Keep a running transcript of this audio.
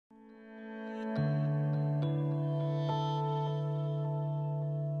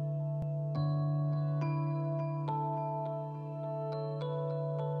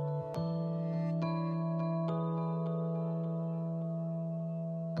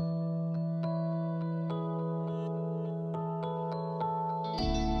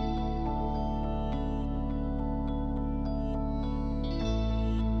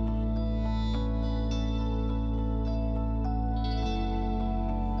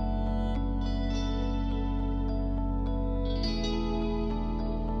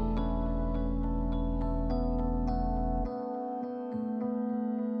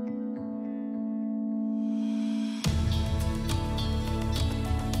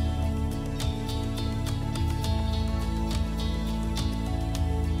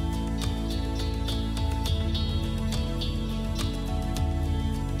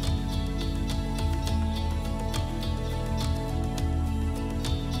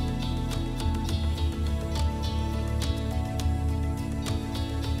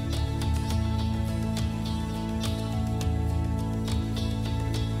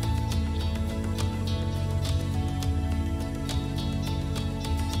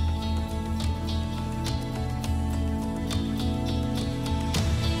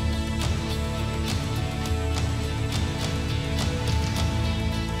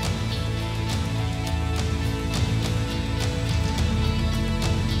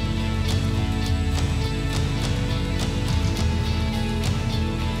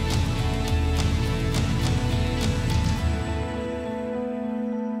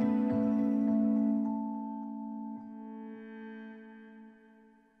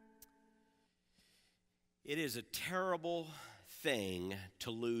It is a terrible thing to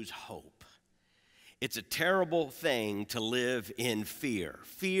lose hope. It's a terrible thing to live in fear.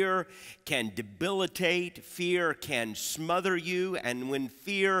 Fear can debilitate, fear can smother you, and when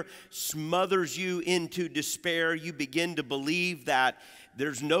fear smothers you into despair, you begin to believe that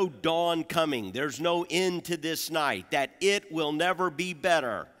there's no dawn coming, there's no end to this night, that it will never be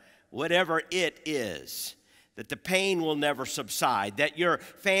better, whatever it is. That the pain will never subside, that your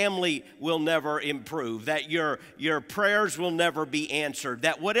family will never improve, that your prayers will never be answered,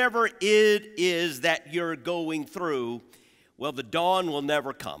 that whatever it is that you're going through, well, the dawn will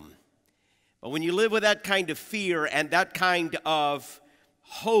never come. But when you live with that kind of fear and that kind of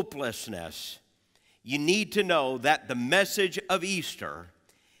hopelessness, you need to know that the message of Easter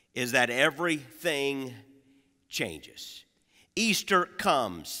is that everything changes. Easter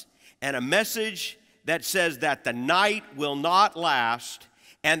comes, and a message that says that the night will not last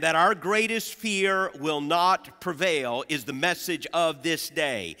and that our greatest fear will not prevail is the message of this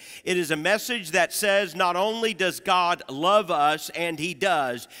day. It is a message that says not only does God love us, and He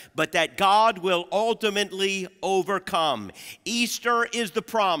does, but that God will ultimately overcome. Easter is the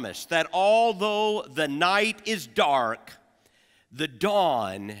promise that although the night is dark, the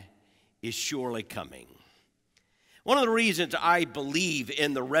dawn is surely coming. One of the reasons I believe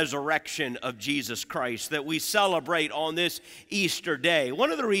in the resurrection of Jesus Christ that we celebrate on this Easter day,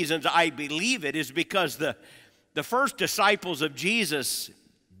 one of the reasons I believe it is because the first disciples of Jesus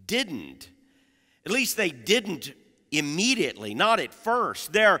didn't. At least they didn't immediately, not at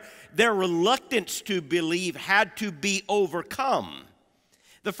first. Their reluctance to believe had to be overcome.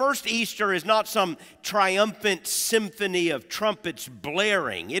 The first Easter is not some triumphant symphony of trumpets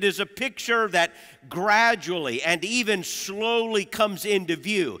blaring. It is a picture that gradually and even slowly comes into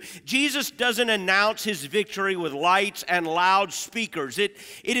view. Jesus doesn't announce His victory with lights and loudspeakers. It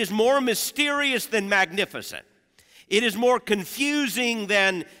is more mysterious than magnificent. It is more confusing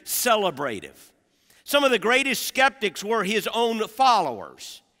than celebrative. Some of the greatest skeptics were His own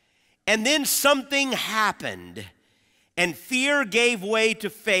followers. And then something happened. And fear gave way to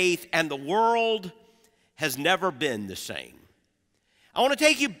faith, and the world has never been the same. I want to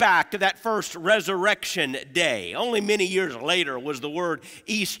take you back to that first resurrection day. Only many years later was the word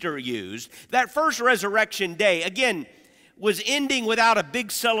Easter used. That first resurrection day, again, was ending without a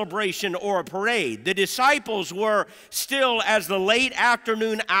big celebration or a parade. The disciples were still, as the late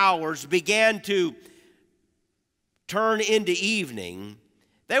afternoon hours began to turn into evening,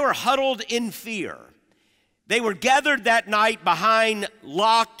 they were huddled in fear. They were gathered that night behind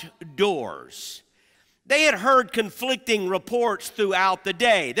locked doors. They had heard conflicting reports throughout the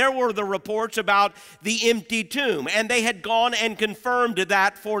day. There were the reports about the empty tomb, and they had gone and confirmed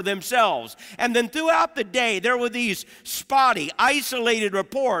that for themselves. And then throughout the day, there were these spotty, isolated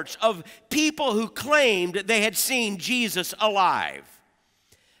reports of people who claimed they had seen Jesus alive.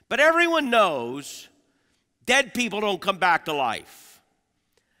 But everyone knows dead people don't come back to life.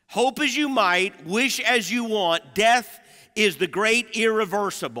 Hope as you might, wish as you want, death is the great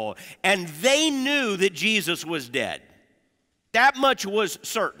irreversible. And they knew that Jesus was dead. That much was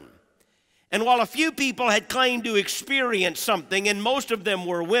certain. And while a few people had claimed to experience something, and most of them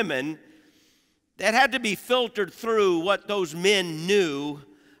were women, that had to be filtered through what those men knew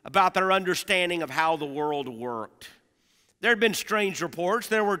about their understanding of how the world worked. There had been strange reports.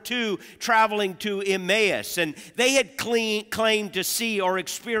 There were two traveling to Emmaus, and they had claimed to see or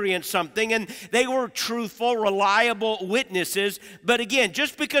experience something, and they were truthful, reliable witnesses. But again,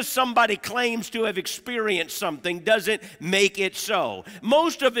 just because somebody claims to have experienced something doesn't make it so.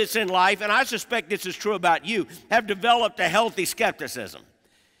 Most of us in life, and I suspect this is true about you, have developed a healthy skepticism.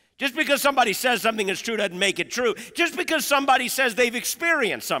 Just because somebody says something is true doesn't make it true. Just because somebody says they've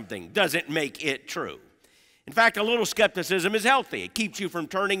experienced something doesn't make it true. In fact, a little skepticism is healthy. It keeps you from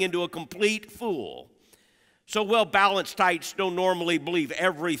turning into a complete fool. So well-balanced types don't normally believe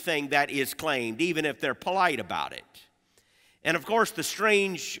everything that is claimed, even if they're polite about it. And of course, the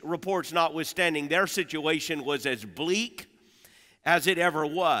strange reports notwithstanding, their situation was as bleak as it ever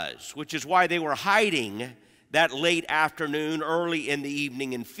was, which is why they were hiding that late afternoon, early in the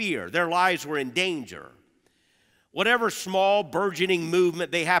evening in fear. Their lives were in danger. Whatever small, burgeoning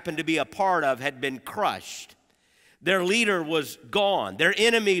movement they happened to be a part of had been crushed. Their leader was gone. Their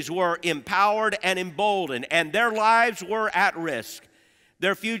enemies were empowered and emboldened, and their lives were at risk.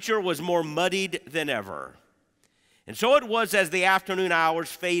 Their future was more muddied than ever. And so it was as the afternoon hours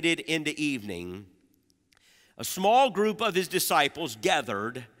faded into evening, a small group of His disciples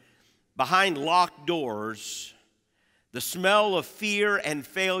gathered behind locked doors. The smell of fear and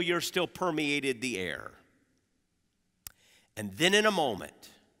failure still permeated the air. And then in a moment,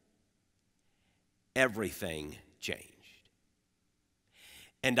 everything changed.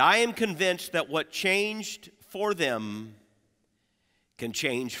 And I am convinced that what changed for them can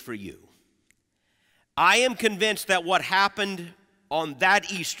change for you. I am convinced that what happened on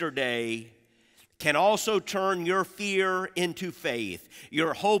that Easter day can also turn your fear into faith,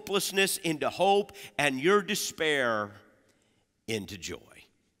 your hopelessness into hope, and your despair into joy.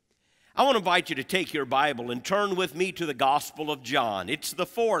 I want to invite you to take your Bible and turn with me to the Gospel of John. It's the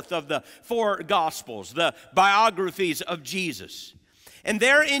fourth of the four Gospels, the biographies of Jesus. And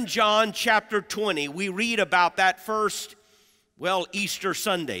there in John chapter 20, we read about that first, Easter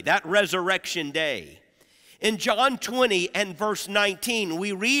Sunday, that resurrection day. In John 20 and verse 19,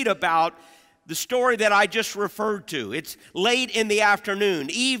 we read about the story that I just referred to. It's late in the afternoon.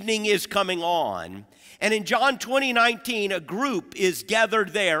 Evening is coming on. And in John 20:19, a group is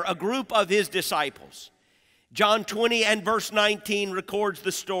gathered there, a group of his disciples. John 20 and verse 19 records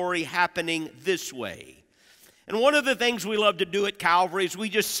the story happening this way. And one of the things we love to do at Calvary is we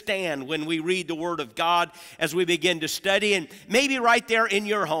just stand when we read the Word of God as we begin to study. And maybe right there in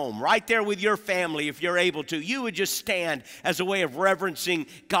your home, right there with your family, if you're able to, you would just stand as a way of reverencing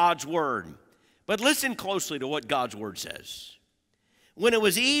God's Word. But listen closely to what God's Word says. When it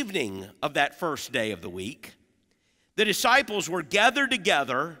was evening of that first day of the week, the disciples were gathered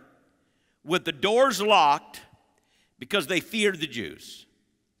together with the doors locked because they feared the Jews.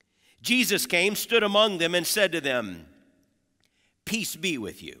 Jesus came, stood among them, and said to them, "Peace be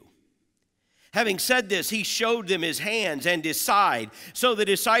with you." Having said this, he showed them his hands and his side. So the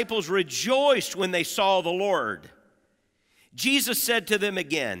disciples rejoiced when they saw the Lord. Jesus said to them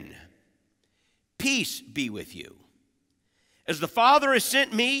again, "Peace be with you. As the Father has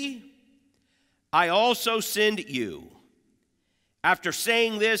sent me, I also send you." After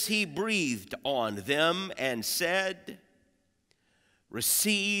saying this, he breathed on them and said,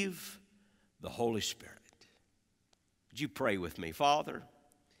 "Receive the Holy Spirit." Would you pray with me? Father,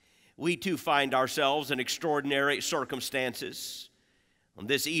 we too find ourselves in extraordinary circumstances on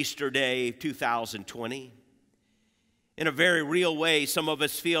this Easter day 2020. In a very real way, some of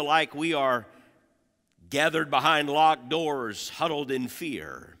us feel like we are gathered behind locked doors, huddled in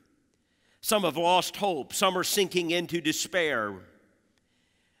fear. Some have lost hope. Some are sinking into despair.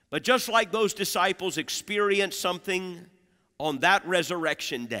 But just like those disciples experienced something on that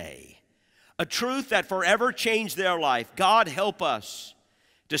resurrection day, a truth that forever changed their life, God help us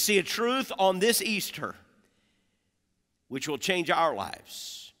to see a truth on this Easter which will change our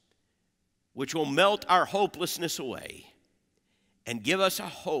lives, which will melt our hopelessness away and give us a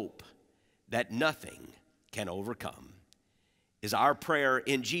hope that nothing can overcome, is our prayer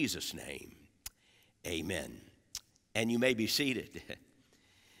in Jesus' name. Amen. And you may be seated.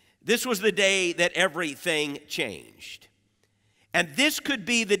 This was the day that everything changed. And this could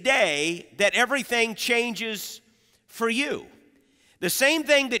be the day that everything changes for you. The same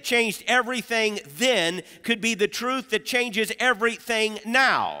thing that changed everything then could be the truth that changes everything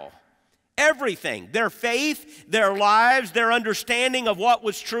now. Everything. Their faith, their lives, their understanding of what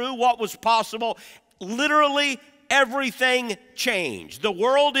was true, what was possible. Literally everything changed. The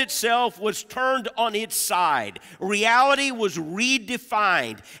world itself was turned on its side. Reality was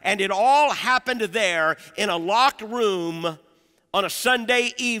redefined. And it all happened there in a locked room on a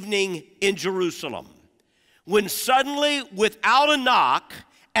Sunday evening in Jerusalem, when suddenly, without a knock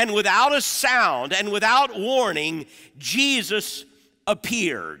and without a sound and without warning, Jesus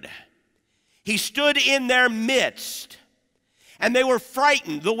appeared. He stood in their midst, and they were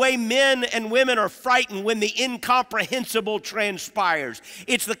frightened the way men and women are frightened when the incomprehensible transpires.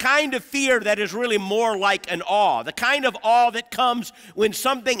 It's the kind of fear that is really more like an awe, the kind of awe that comes when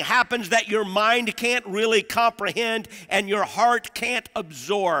something happens that your mind can't really comprehend and your heart can't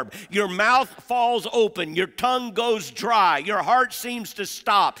absorb. Your mouth falls open, your tongue goes dry, your heart seems to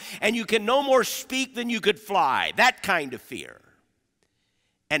stop, and you can no more speak than you could fly. That kind of fear.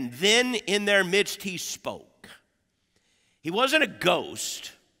 And then in their midst he spoke. He wasn't a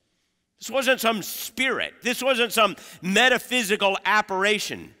ghost. This wasn't some spirit. This wasn't some metaphysical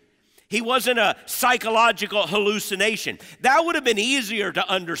apparition. He wasn't a psychological hallucination. That would have been easier to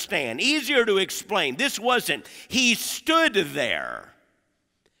understand, easier to explain. This wasn't. He stood there,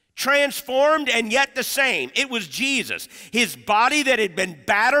 transformed and yet the same. It was Jesus. His body that had been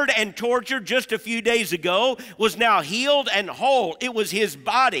battered and tortured just a few days ago was now healed and whole. It was his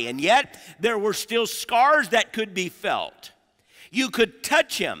body, and yet there were still scars that could be felt. You could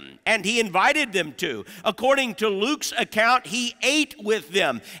touch him, and he invited them to. According to Luke's account, he ate with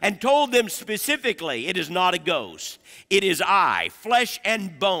them and told them specifically, "It is not a ghost. It is I, flesh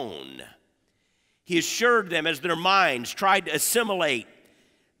and bone." He assured them as their minds tried to assimilate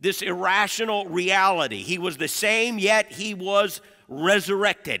this irrational reality. He was the same, yet he was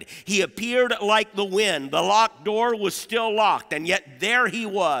resurrected. He appeared like the wind. The locked door was still locked, and yet there he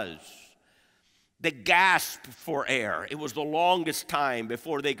was. They gasped for air. It was the longest time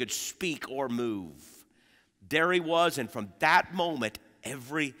before they could speak or move. There he was, and from that moment,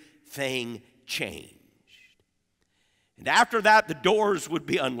 everything changed. And after that, the doors would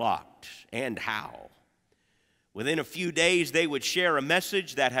be unlocked. And how? Within a few days, they would share a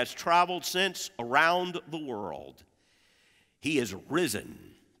message that has traveled since around the world. He is risen.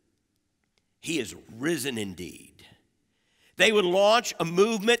 He is risen indeed. They would launch a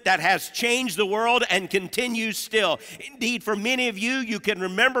movement that has changed the world and continues still. Indeed, for many of you, you can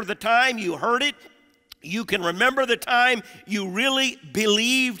remember the time you heard it. You can remember the time you really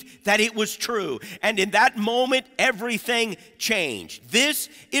believed that it was true. And in that moment, everything changed. This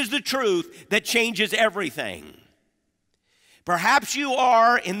is the truth that changes everything. Perhaps you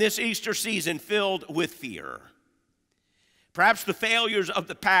are, in this Easter season, filled with fear. Perhaps the failures of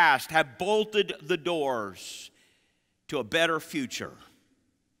the past have bolted the doors to a better future.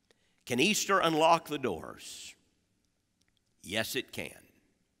 Can Easter unlock the doors? Yes, it can.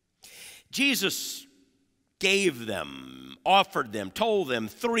 Jesus gave them, offered them, told them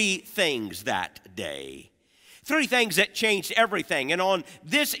 3 things that day. 3 things that changed everything. And on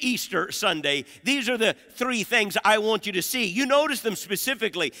this Easter Sunday, these are the 3 things I want you to see. You notice them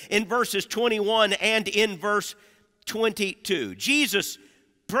specifically in verses 21 and in verse 22. Jesus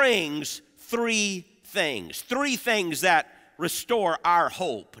brings 3 things that restore our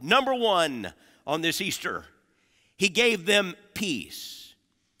hope. Number 1, on this Easter, he gave them peace.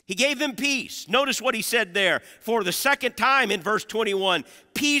 He gave them peace. Notice what he said there. For the second time in verse 21,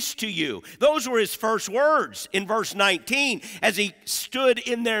 peace to you. Those were his first words in verse 19 as he stood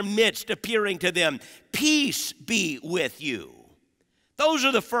in their midst appearing to them. Peace be with you. Those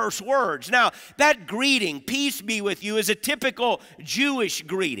are the first words. Now, that greeting, peace be with you, is a typical Jewish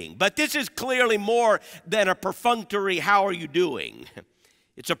greeting. But this is clearly more than a perfunctory, how are you doing?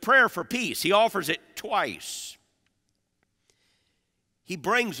 It's a prayer for peace. He offers it twice. He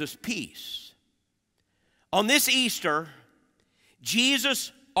brings us peace. On this Easter,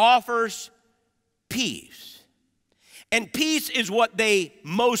 Jesus offers peace. And peace is what they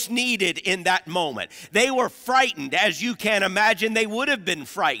most needed in that moment. They were frightened, as you can imagine. They would have been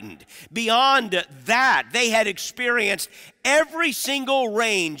frightened. Beyond that, they had experienced every single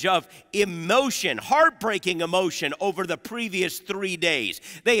range of emotion, heartbreaking emotion over the previous 3 days.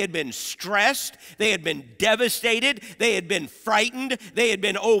 They had been stressed. They had been devastated. They had been frightened. They had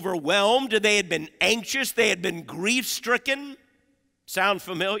been overwhelmed. They had been anxious. They had been grief-stricken. Sound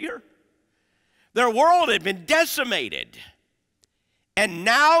familiar? Their world had been decimated. And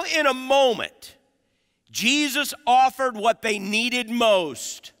now in a moment, Jesus offered what they needed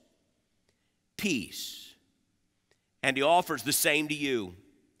most, peace. And he offers the same to you.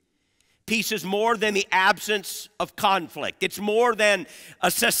 Peace is more than the absence of conflict. It's more than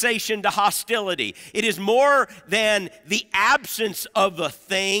a cessation to hostility. It is more than the absence of a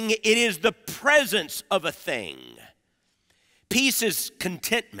thing. It is the presence of a thing. Peace is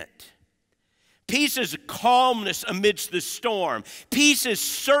contentment. Peace is calmness amidst the storm. Peace is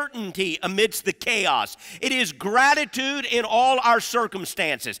certainty amidst the chaos. It is gratitude in all our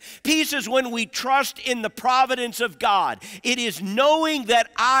circumstances. Peace is when we trust in the providence of God. It is knowing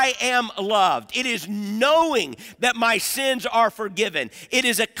that I am loved. It is knowing that my sins are forgiven. It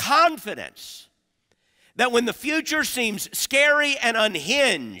is a confidence that when the future seems scary and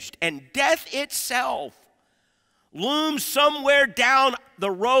unhinged and death itself looms somewhere down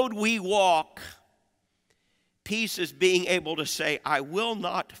the road we walk, peace is being able to say, I will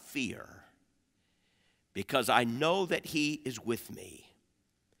not fear because I know that he is with me.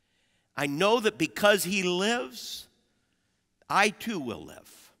 I know that because he lives, I too will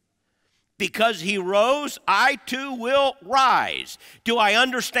live. Because he rose, I too will rise. Do I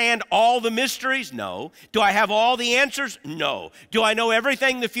understand all the mysteries? No. Do I have all the answers? No. Do I know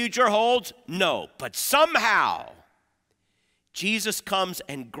everything the future holds? No. But somehow, Jesus comes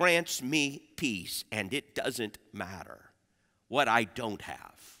and grants me peace, and it doesn't matter what I don't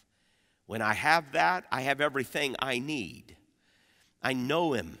have. When I have that, I have everything I need. I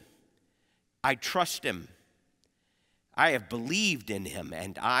know him. I trust him. I have believed in him,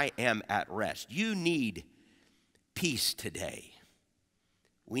 and I am at rest. You need peace today.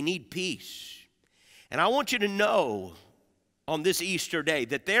 We need peace. And I want you to know on this Easter day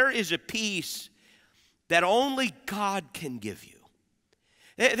that there is a peace that only God can give you.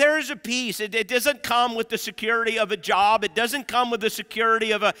 There is a peace. It doesn't come with the security of a job. It doesn't come with the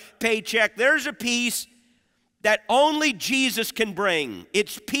security of a paycheck. There's a peace that only Jesus can bring.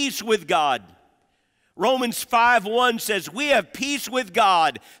 It's peace with God. Romans 5:1 says, we have peace with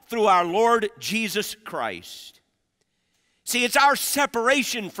God through our Lord Jesus Christ. See, it's our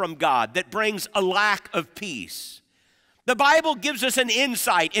separation from God that brings a lack of peace. The Bible gives us an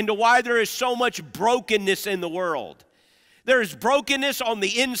insight into why there is so much brokenness in the world. There is brokenness on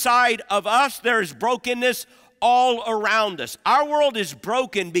the inside of us. There is brokenness all around us. Our world is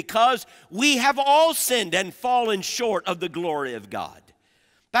broken because we have all sinned and fallen short of the glory of God.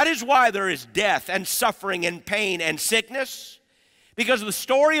 That is why there is death and suffering and pain and sickness, because the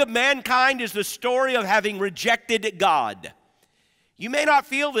story of mankind is the story of having rejected God. You may not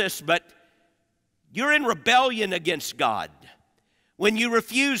feel this, but you're in rebellion against God when you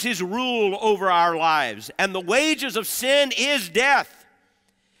refuse His rule over our lives, and the wages of sin is death.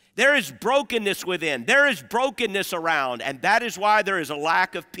 There is brokenness within. There is brokenness around, and that is why there is a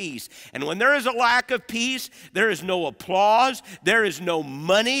lack of peace. And when there is a lack of peace, there is no applause, there is no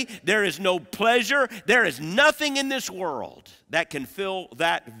money, there is no pleasure, there is nothing in this world that can fill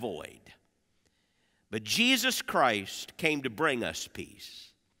that void. But Jesus Christ came to bring us peace.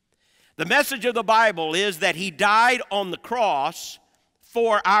 The message of the Bible is that He died on the cross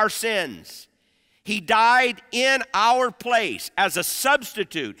for our sins. He died in our place as a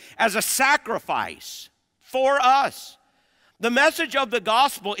substitute, as a sacrifice for us. The message of the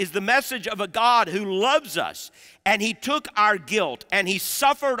gospel is the message of a God who loves us, and He took our guilt and He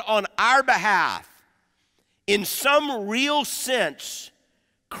suffered on our behalf. In some real sense,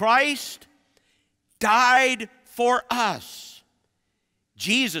 Christ died for us.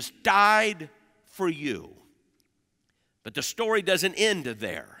 Jesus died for you. But the story doesn't end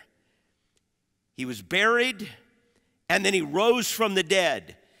there. He was buried, and then He rose from the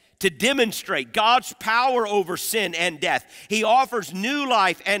dead to demonstrate God's power over sin and death. He offers new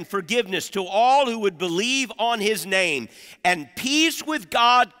life and forgiveness to all who would believe on His name. And peace with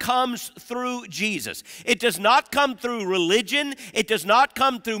God comes through Jesus. It does not come through religion. It does not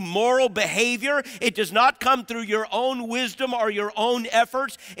come through moral behavior. It does not come through your own wisdom or your own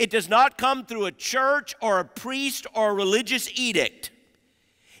efforts. It does not come through a church or a priest or a religious edict.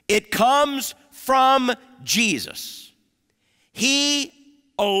 It comes from Jesus. He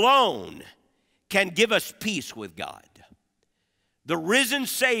alone can give us peace with God. The risen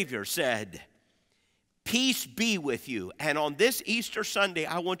Savior said, "Peace be with you." And on this Easter Sunday,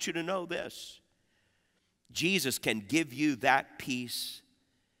 I want you to know this. Jesus can give you that peace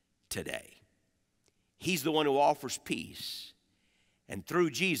today. He's the one who offers peace. And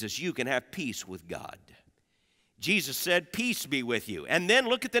through Jesus, you can have peace with God. Jesus said, "Peace be with you." And then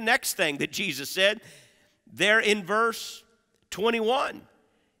look at the next thing that Jesus said there in verse 21.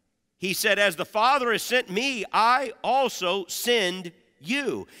 He said, "As the Father has sent me, I also send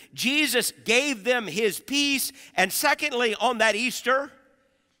you." Jesus gave them His peace. And secondly, on that Easter,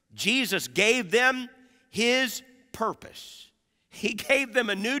 Jesus gave them His purpose. He gave them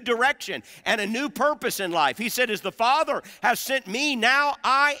a new direction and a new purpose in life. He said, "As the Father has sent me, now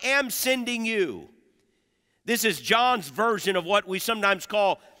I am sending you." This is John's version of what we sometimes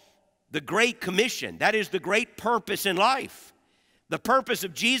call the Great Commission. That is the great purpose in life. The purpose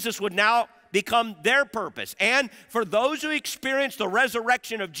of Jesus would now become their purpose. And for those who experienced the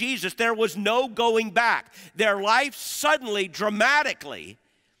resurrection of Jesus, there was no going back. Their life suddenly, dramatically,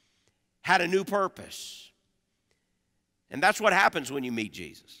 had a new purpose. And that's what happens when you meet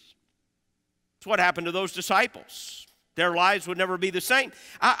Jesus. It's what happened to those disciples. Their lives would never be the same.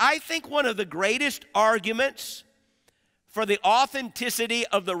 I think one of the greatest arguments for the authenticity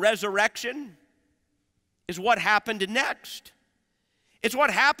of the resurrection is what happened next. It's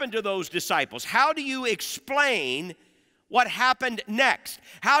what happened to those disciples. How do you explain what happened next?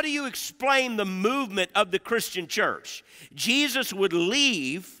 How do you explain the movement of the Christian church? Jesus would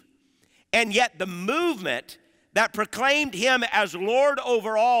leave, and yet the movement that proclaimed Him as Lord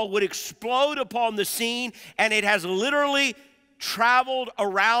over all would explode upon the scene, and it has literally traveled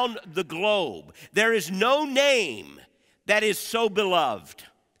around the globe. There is no name that is so beloved.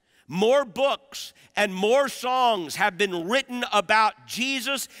 More books and more songs have been written about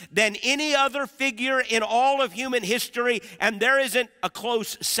Jesus than any other figure in all of human history, and there isn't a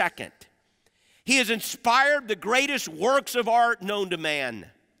close second. He has inspired the greatest works of art known to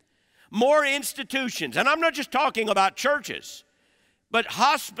man. More institutions, and I'm not just talking about churches, but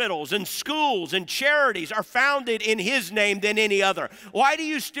hospitals and schools and charities are founded in His name than any other. Why do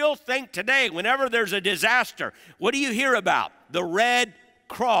you still think today, whenever there's a disaster, what do you hear about? The Red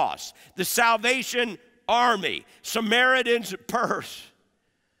Cross, the Salvation Army, Samaritan's Purse.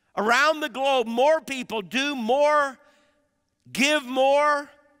 Around the globe, more people do more, give more,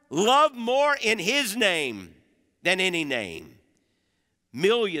 love more in His name than any name.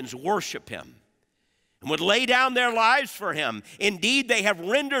 Millions worship him and would lay down their lives for him. Indeed, they have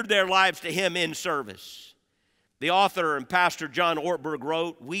rendered their lives to him in service. The author and pastor John Ortberg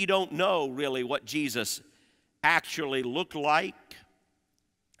wrote, "We don't know really what Jesus actually looked like,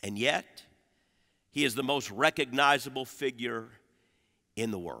 and yet he is the most recognizable figure in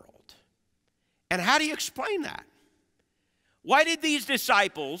the world." And how do you explain that? Why did these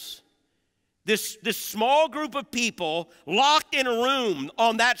disciples, this small group of people locked in a room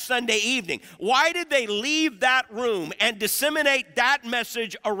on that Sunday evening, why did they leave that room and disseminate that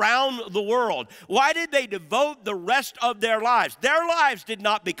message around the world? Why did they devote the rest of their lives? Their lives did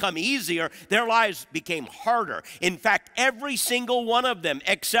not become easier. Their lives became harder. In fact, every single one of them,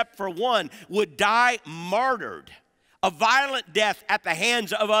 except for one, would die martyred, a violent death at the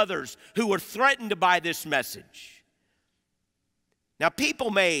hands of others who were threatened by this message. Now,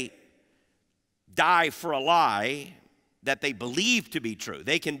 people may die for a lie that they believe to be true.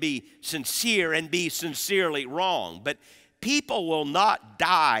 They can be sincere and be sincerely wrong, but people will not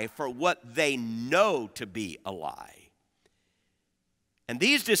die for what they know to be a lie. And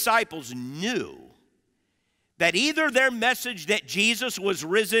these disciples knew that either their message that Jesus was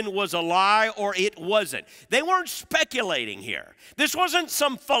risen was a lie or it wasn't. They weren't speculating here. This wasn't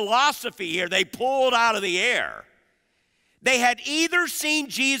some philosophy here they pulled out of the air. They had either seen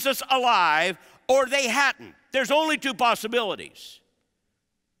Jesus alive or they hadn't. There's only two possibilities.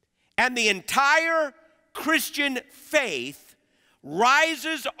 And the entire Christian faith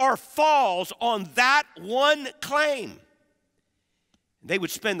rises or falls on that one claim. They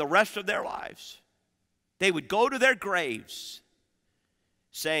would spend the rest of their lives, they would go to their graves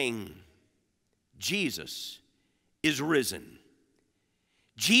saying, Jesus is risen.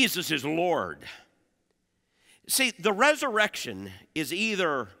 Jesus is Lord. See, the resurrection is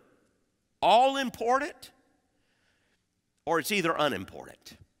either all important or it's either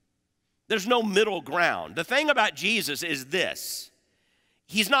unimportant. There's no middle ground. The thing about Jesus is this: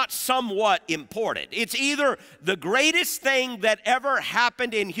 he's not somewhat important. It's either the greatest thing that ever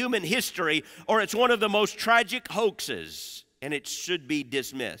happened in human history or it's one of the most tragic hoaxes, and it should be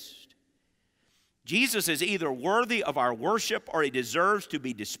dismissed. Jesus is either worthy of our worship or he deserves to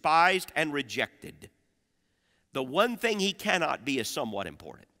be despised and rejected. The one thing he cannot be is somewhat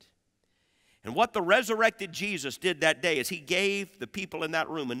important. And what the resurrected Jesus did that day is he gave the people in that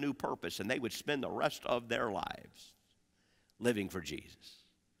room a new purpose, and they would spend the rest of their lives living for Jesus.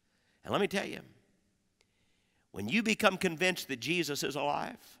 And let me tell you, when you become convinced that Jesus is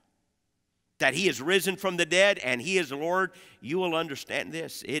alive, that he is risen from the dead and he is Lord, you will understand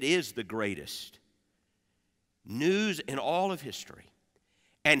this: it is the greatest news in all of history.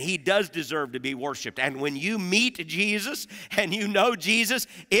 And he does deserve to be worshiped. And when you meet Jesus and you know Jesus,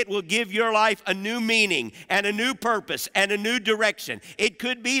 it will give your life a new meaning and a new purpose and a new direction. It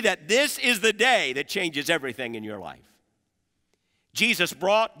could be that this is the day that changes everything in your life. Jesus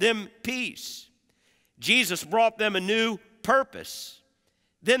brought them peace. Jesus brought them a new purpose.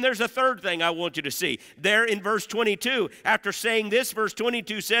 Then there's a third thing I want you to see. There in verse 22, after saying this, verse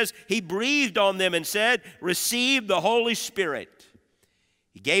 22 says, he breathed on them and said, receive the Holy Spirit.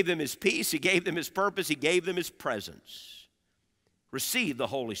 He gave them his peace, he gave them his purpose, he gave them his presence. Receive the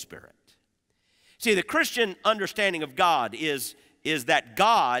Holy Spirit. See, the Christian understanding of God is that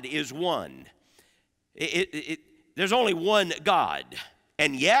God is one. There's only one God,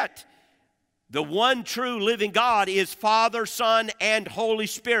 and yet the one true living God is Father, Son, and Holy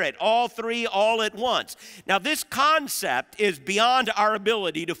Spirit, all three all at once. Now, this concept is beyond our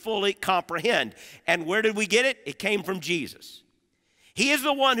ability to fully comprehend. And where did we get it? It came from Jesus. He is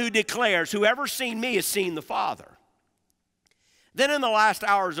the one who declares, whoever's seen me has seen the Father. Then in the last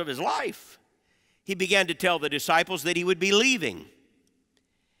hours of his life, he began to tell the disciples that he would be leaving,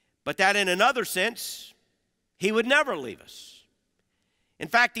 but that in another sense, he would never leave us. In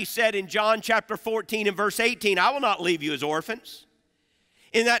fact, he said in John chapter 14 and verse 18, I will not leave you as orphans.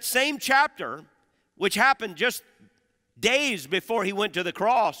 In that same chapter, which happened just days before he went to the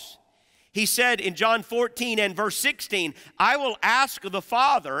cross, he said in John 14 and verse 16, I will ask the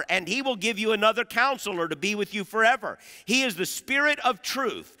Father, and he will give you another counselor to be with you forever. He is the Spirit of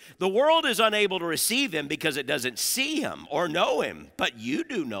truth. The world is unable to receive him because it doesn't see him or know him, but you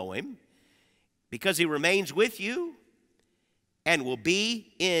do know him because he remains with you and will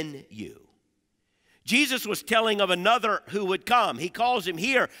be in you. Jesus was telling of another who would come. He calls him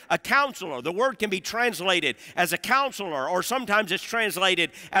here a counselor. The word can be translated as a counselor, or sometimes it's translated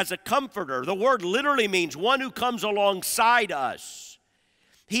as a comforter. The word literally means one who comes alongside us.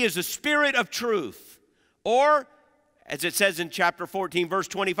 He is the Spirit of truth, or as it says in chapter 14, verse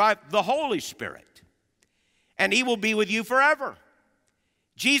 25, the Holy Spirit. and he will be with you forever.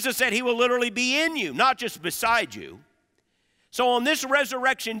 Jesus said he will literally be in you, not just beside you. So on this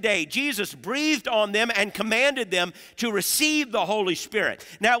resurrection day, Jesus breathed on them and commanded them to receive the Holy Spirit.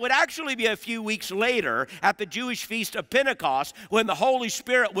 Now, it would actually be a few weeks later at the Jewish feast of Pentecost when the Holy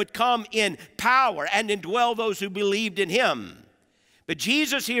Spirit would come in power and indwell those who believed in him. But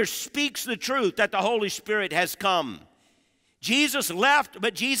Jesus here speaks the truth that the Holy Spirit has come. Jesus left,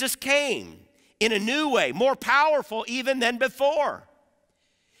 but Jesus came in a new way, more powerful even than before.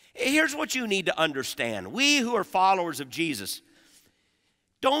 Here's what you need to understand. We who are followers of Jesus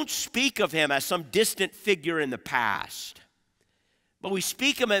don't speak of him as some distant figure in the past, but we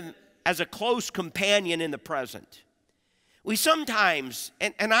speak of him as a close companion in the present. We sometimes,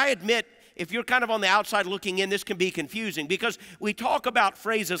 and I admit, if you're kind of on the outside looking in, this can be confusing because we talk about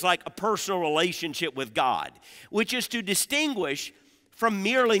phrases like a personal relationship with God, which is to distinguish from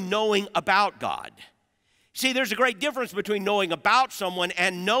merely knowing about God. See, there's a great difference between knowing about someone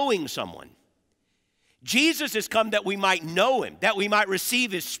and knowing someone. Jesus has come that we might know him, that we might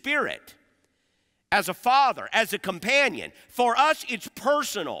receive his Spirit as a father, as a companion. For us, it's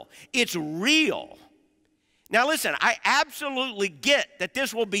personal, it's real. Now listen, I absolutely get that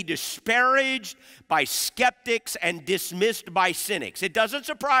this will be disparaged by skeptics and dismissed by cynics. It doesn't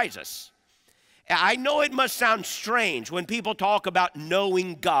surprise us. I know it must sound strange when people talk about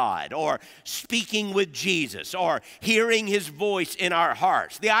knowing God or speaking with Jesus or hearing his voice in our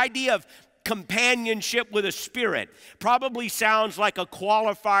hearts. The idea of companionship with a spirit probably sounds like a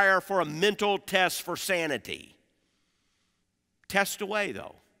qualifier for a mental test for sanity. Test away,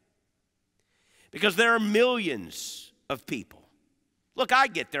 though. Because there are millions of people. Look, I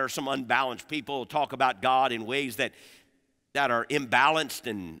get there are some unbalanced people who talk about God in ways that are imbalanced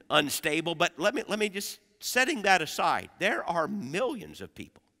and unstable, but let me just, setting that aside, there are millions of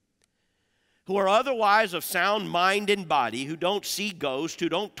people who are otherwise of sound mind and body, who don't see ghosts, who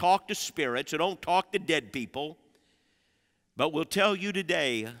don't talk to spirits, who don't talk to dead people, but will tell you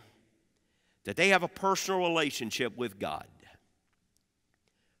today that they have a personal relationship with God.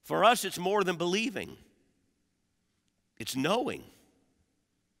 For us, it's more than believing. It's knowing.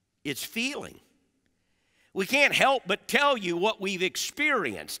 It's feeling. We can't help but tell you what we've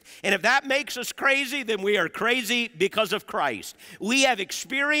experienced. And if that makes us crazy, then we are crazy because of Christ. We have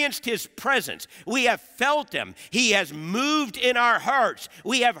experienced his presence. We have felt him. He has moved in our hearts.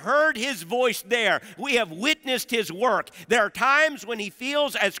 We have heard his voice there. We have witnessed his work. There are times when he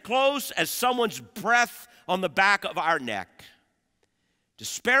feels as close as someone's breath on the back of our neck.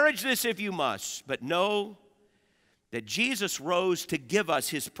 Disparage this if you must, but know that Jesus rose to give us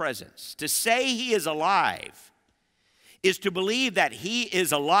his presence. To say he is alive is to believe that he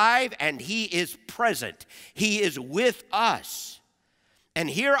is alive and he is present. He is with us. And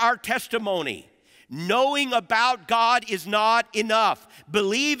hear our testimony. Knowing about God is not enough.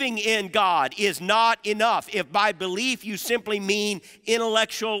 Believing in God is not enough. If by belief you simply mean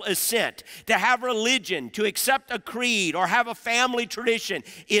intellectual assent. To have religion, to accept a creed, or have a family tradition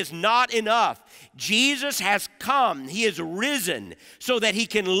is not enough. Jesus has come, he is risen, so that he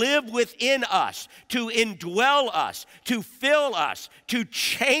can live within us, to indwell us, to fill us, to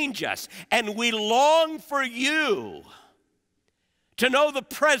change us. And we long for you to know the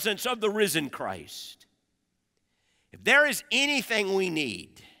presence of the risen Christ. If there is anything we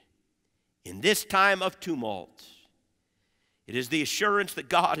need in this time of tumult, it is the assurance that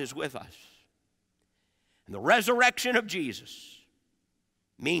God is with us. And the resurrection of Jesus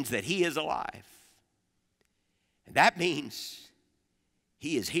means that he is alive. And that means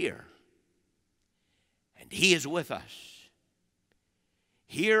he is here. And he is with us.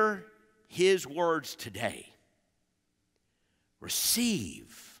 Hear his words today.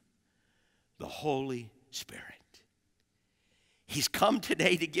 Receive the Holy Spirit. He's come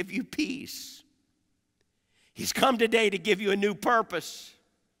today to give you peace. He's come today to give you a new purpose.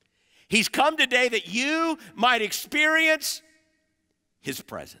 He's come today that you might experience his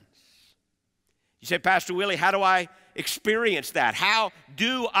presence. You say, Pastor Willie, how do I experience that? How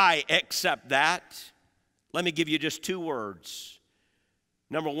do I accept that? Let me give you just two words.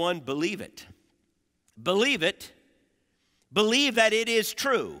 Number one, believe it. Believe it. Believe that it is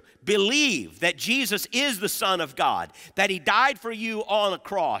true. Believe that Jesus is the Son of God, that he died for you on a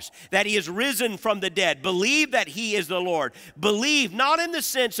cross, that he is risen from the dead. Believe that he is the Lord. Believe not in the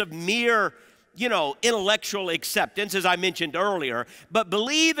sense of mere, intellectual acceptance, as I mentioned earlier, but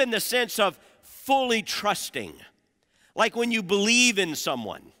believe in the sense of fully trusting. Like when you believe in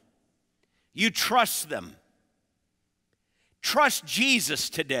someone, you trust them. Trust Jesus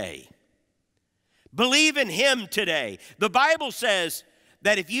today. Believe in him today. The Bible says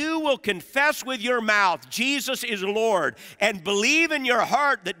that if you will confess with your mouth Jesus is Lord and believe in your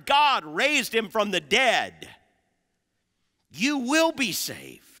heart that God raised him from the dead, you will be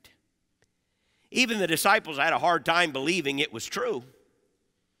saved. Even the disciples had a hard time believing it was true.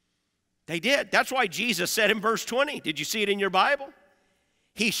 They did. That's why Jesus said in verse 20, did you see it in your Bible?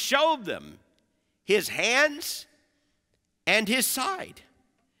 He showed them his hands and his side.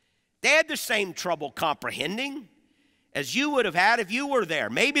 They had the same trouble comprehending as you would have had if you were there.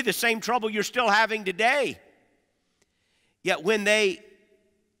 Maybe the same trouble you're still having today. Yet when they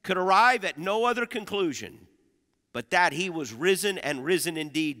could arrive at no other conclusion but that he was risen and risen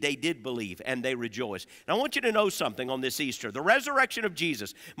indeed, they did believe and they rejoiced. And I want you to know something on this Easter. The resurrection of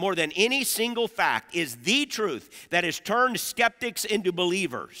Jesus, more than any single fact, is the truth that has turned skeptics into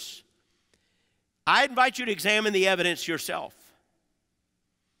believers. I invite you to examine the evidence yourself.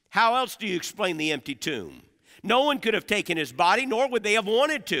 How else do you explain the empty tomb? No one could have taken his body, nor would they have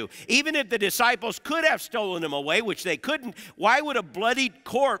wanted to. Even if the disciples could have stolen him away, which they couldn't, why would a bloodied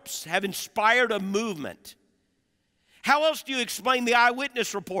corpse have inspired a movement? How else do you explain the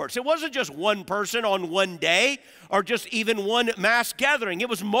eyewitness reports? It wasn't just one person on one day or just even one mass gathering. It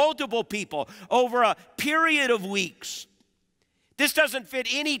was multiple people over a period of weeks. This doesn't fit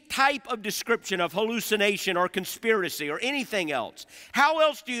any type of description of hallucination or conspiracy or anything else. How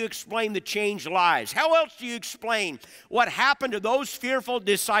else do you explain the changed lives? How else do you explain what happened to those fearful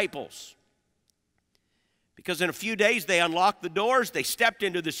disciples? Because in a few days they unlocked the doors, they stepped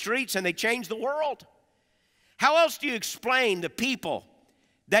into the streets, and they changed the world. How else do you explain the people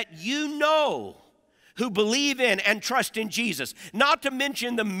that you know who believe in and trust in Jesus, not to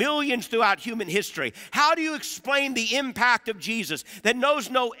mention the millions throughout human history? How do you explain the impact of Jesus that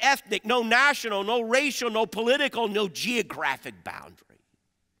knows no ethnic, no national, no racial, no political, no geographic boundary?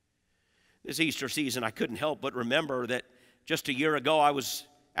 This Easter season, I couldn't help but remember that just a year ago, I was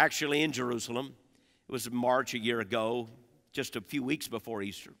actually in Jerusalem. It was March a year ago, just a few weeks before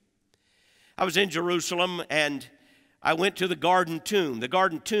Easter. I was in Jerusalem, and I went to the Garden Tomb. The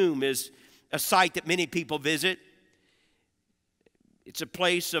Garden Tomb is a site that many people visit. It's a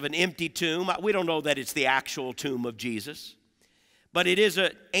place of an empty tomb. We don't know that it's the actual tomb of Jesus, but it is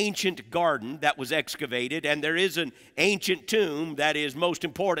an ancient garden that was excavated, and there is an ancient tomb that is most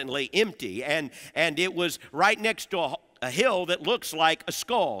importantly empty, and it was right next to a hill that looks like a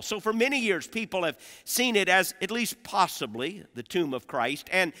skull. So for many years, people have seen it as at least possibly the tomb of Christ.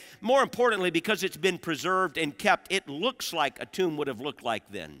 And more importantly, because it's been preserved and kept, it looks like a tomb would have looked like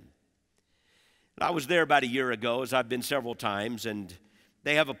then. I was there about a year ago, as I've been several times, and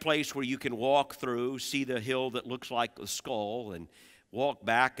they have a place where you can walk through, see the hill that looks like a skull, and walk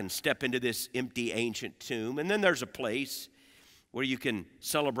back and step into this empty ancient tomb. And then there's a place where you can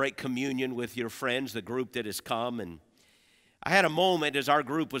celebrate communion with your friends, the group that has come. And I had a moment as our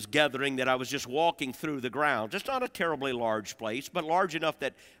group was gathering that I was just walking through the ground. Just not a terribly large place, but large enough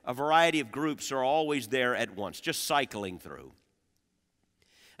that a variety of groups are always there at once, just cycling through.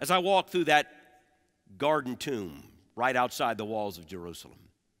 As I walked through that Garden Tomb right outside the walls of Jerusalem,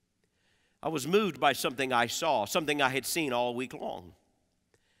 I was moved by something I saw, something I had seen all week long.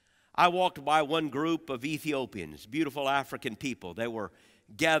 I walked by one group of Ethiopians, beautiful African people. They were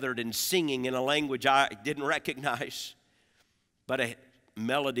gathered and singing in a language I didn't recognize, but a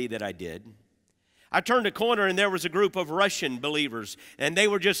melody that I did. I turned a corner, and there was a group of Russian believers, and they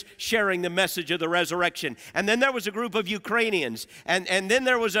were just sharing the message of the resurrection. And then there was a group of Ukrainians, and then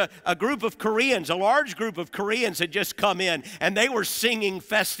there was a group of Koreans. A large group of Koreans had just come in, and they were singing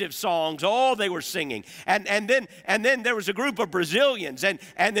festive songs. Oh, they were singing. And then there was a group of Brazilians, and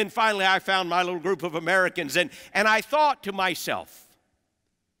then finally I found my little group of Americans, and I thought to myself,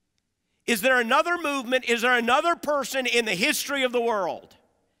 is there another movement, is there another person in the history of the world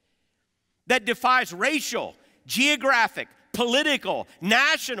that defies racial, geographic, political,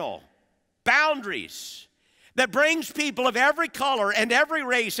 national boundaries, that brings people of every color and every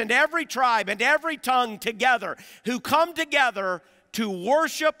race and every tribe and every tongue together, who come together to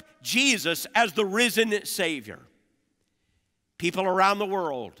worship Jesus as the risen Savior? People around the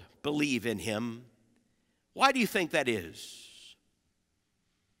world believe in him. Why do you think that is?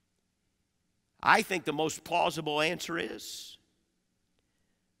 I think the most plausible answer is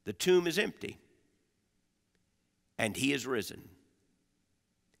the tomb is empty and he is risen.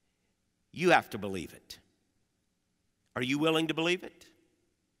 You have to believe it. Are you willing to believe it?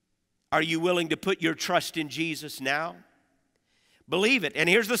 Are you willing to put your trust in Jesus now? Believe it. And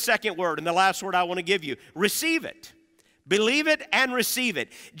here's the second word and the last word I want to give you. Receive it. Believe it and receive it.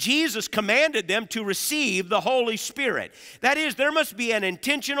 Jesus commanded them to receive the Holy Spirit. That is, there must be an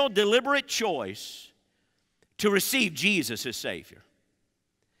intentional, deliberate choice to receive Jesus as Savior.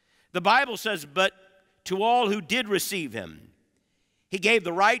 The Bible says, but to all who did receive him, he gave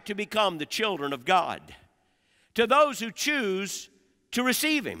the right to become the children of God. To those who choose to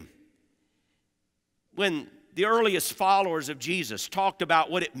receive him. When the earliest followers of Jesus talked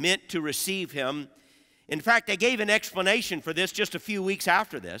about what it meant to receive him, in fact, they gave an explanation for this just a few weeks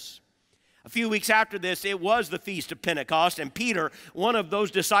after this. A few weeks after this, it was the Feast of Pentecost, and Peter, one of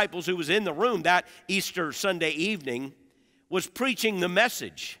those disciples who was in the room that Easter Sunday evening, was preaching the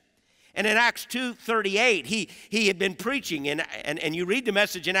message. And in Acts 2:38, he had been preaching, and you read the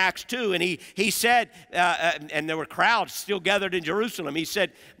message in Acts 2, and he said, and there were crowds still gathered in Jerusalem. He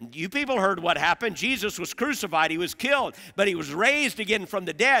said, you people heard what happened. Jesus was crucified, he was killed, but he was raised again from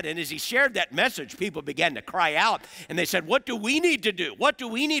the dead. And as he shared that message, people began to cry out, and they said, what do we need to do? What do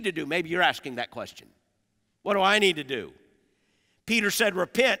we need to do? Maybe you're asking that question. What do I need to do? Peter said,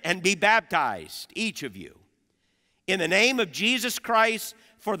 repent and be baptized, each of you, in the name of Jesus Christ,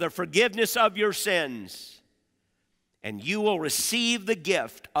 for the forgiveness of your sins, and you will receive the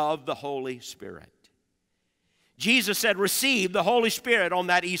gift of the Holy Spirit. Jesus said, receive the Holy Spirit on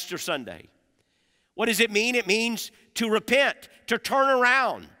that Easter Sunday. What does it mean? It means to repent, to turn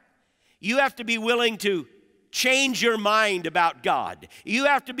around. You have to be willing to change your mind about God. You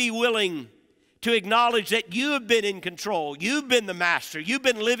have to be willing to acknowledge that you have been in control. You've been the master. You've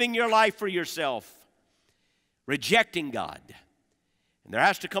been living your life for yourself, rejecting God. And there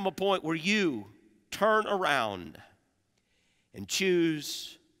has to come a point where you turn around and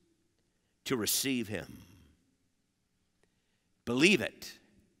choose to receive him. Believe it.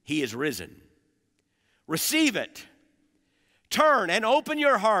 He is risen. Receive it. Turn and open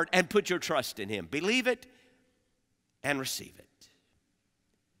your heart and put your trust in him. Believe it and receive it.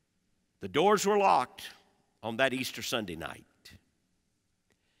 The doors were locked on that Easter Sunday night.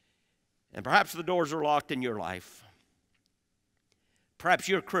 And perhaps the doors are locked in your life. Perhaps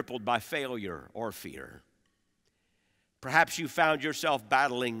you're crippled by failure or fear. Perhaps you found yourself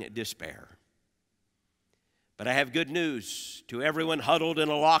battling despair. But I have good news to everyone huddled in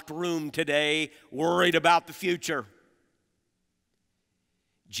a locked room today, worried about the future.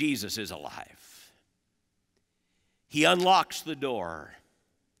 Jesus is alive. He unlocks the door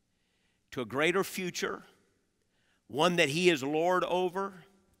to a greater future, one that he is Lord over,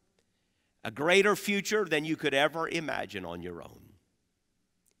 a greater future than you could ever imagine on your own.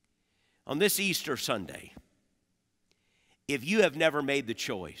 On this Easter Sunday, if you have never made the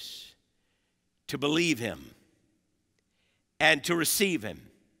choice to believe him and to receive him,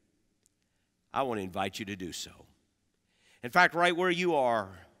 I want to invite you to do so. In fact, right where you are,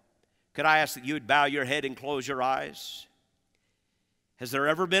 could I ask that you would bow your head and close your eyes? Has there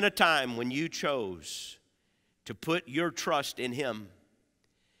ever been a time when you chose to put your trust in him,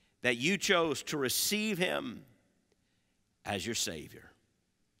 that you chose to receive him as your Savior?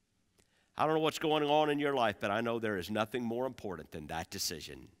 I don't know what's going on in your life, but I know there is nothing more important than that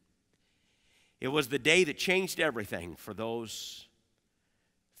decision. It was the day that changed everything for those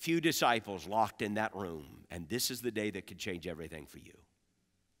few disciples locked in that room, and this is the day that could change everything for you.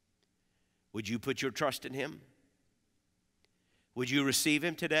 Would you put your trust in him? Would you receive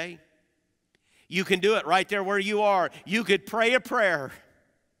him today? You can do it right there where you are. You could pray a prayer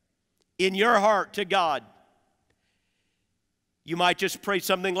in your heart to God. You might just pray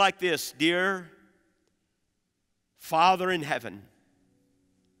something like this: Dear Father in heaven,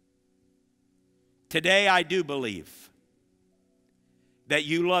 today I do believe that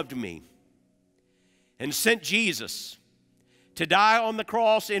you loved me and sent Jesus to die on the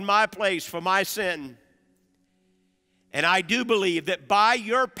cross in my place for my sin. And I do believe that by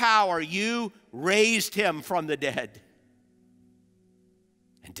your power you raised him from the dead.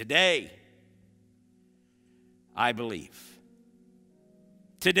 And today, I believe.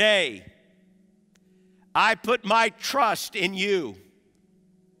 Today, I put my trust in you.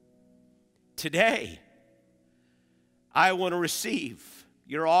 Today, I want to receive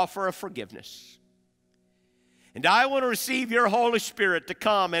your offer of forgiveness. And I want to receive your Holy Spirit to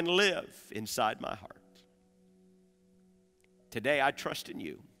come and live inside my heart. Today, I trust in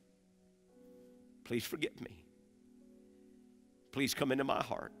you. Please forgive me. Please come into my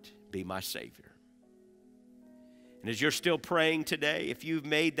heart. Be my Savior. And as you're still praying today, if you've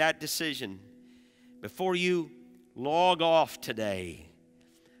made that decision, before you log off today,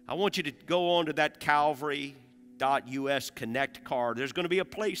 I want you to go on to that Calvary.us Connect card. There's going to be a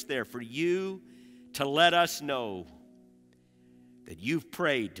place there for you to let us know that you've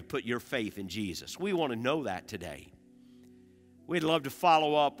prayed to put your faith in Jesus. We want to know that today. We'd love to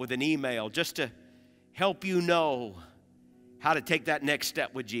follow up with an email just to help you know how to take that next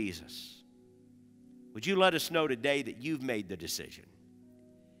step with Jesus. Would you let us know today that you've made the decision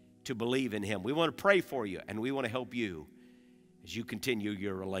to believe in him. We want to pray for you, and we want to help you as you continue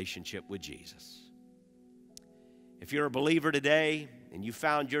your relationship with Jesus. If you're a believer today and you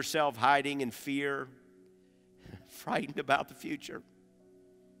found yourself hiding in fear, frightened about the future,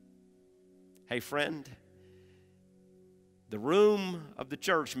 hey friend, the room of the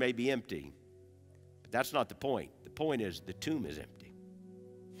church may be empty, but that's not the point. The point is the tomb is empty.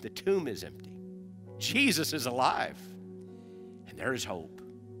 The tomb is empty. Jesus is alive, and there is hope.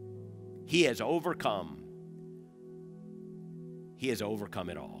 He has overcome. He has overcome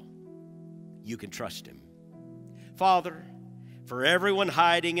it all. You can trust him. Father, for everyone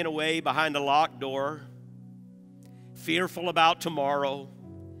hiding in a way behind a locked door, fearful about tomorrow,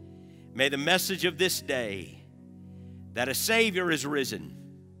 may the message of this day that a Savior is risen,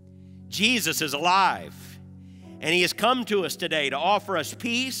 Jesus is alive, and he has come to us today to offer us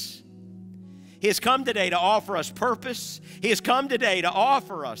peace. He has come today to offer us purpose. He has come today to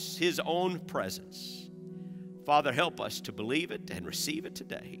offer us his own presence. Father, help us to believe it and receive it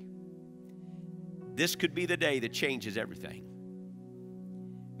today. This could be the day that changes everything.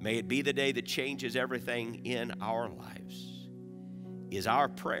 May it be the day that changes everything in our lives, is our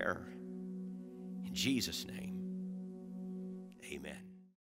prayer. In Jesus' name, amen.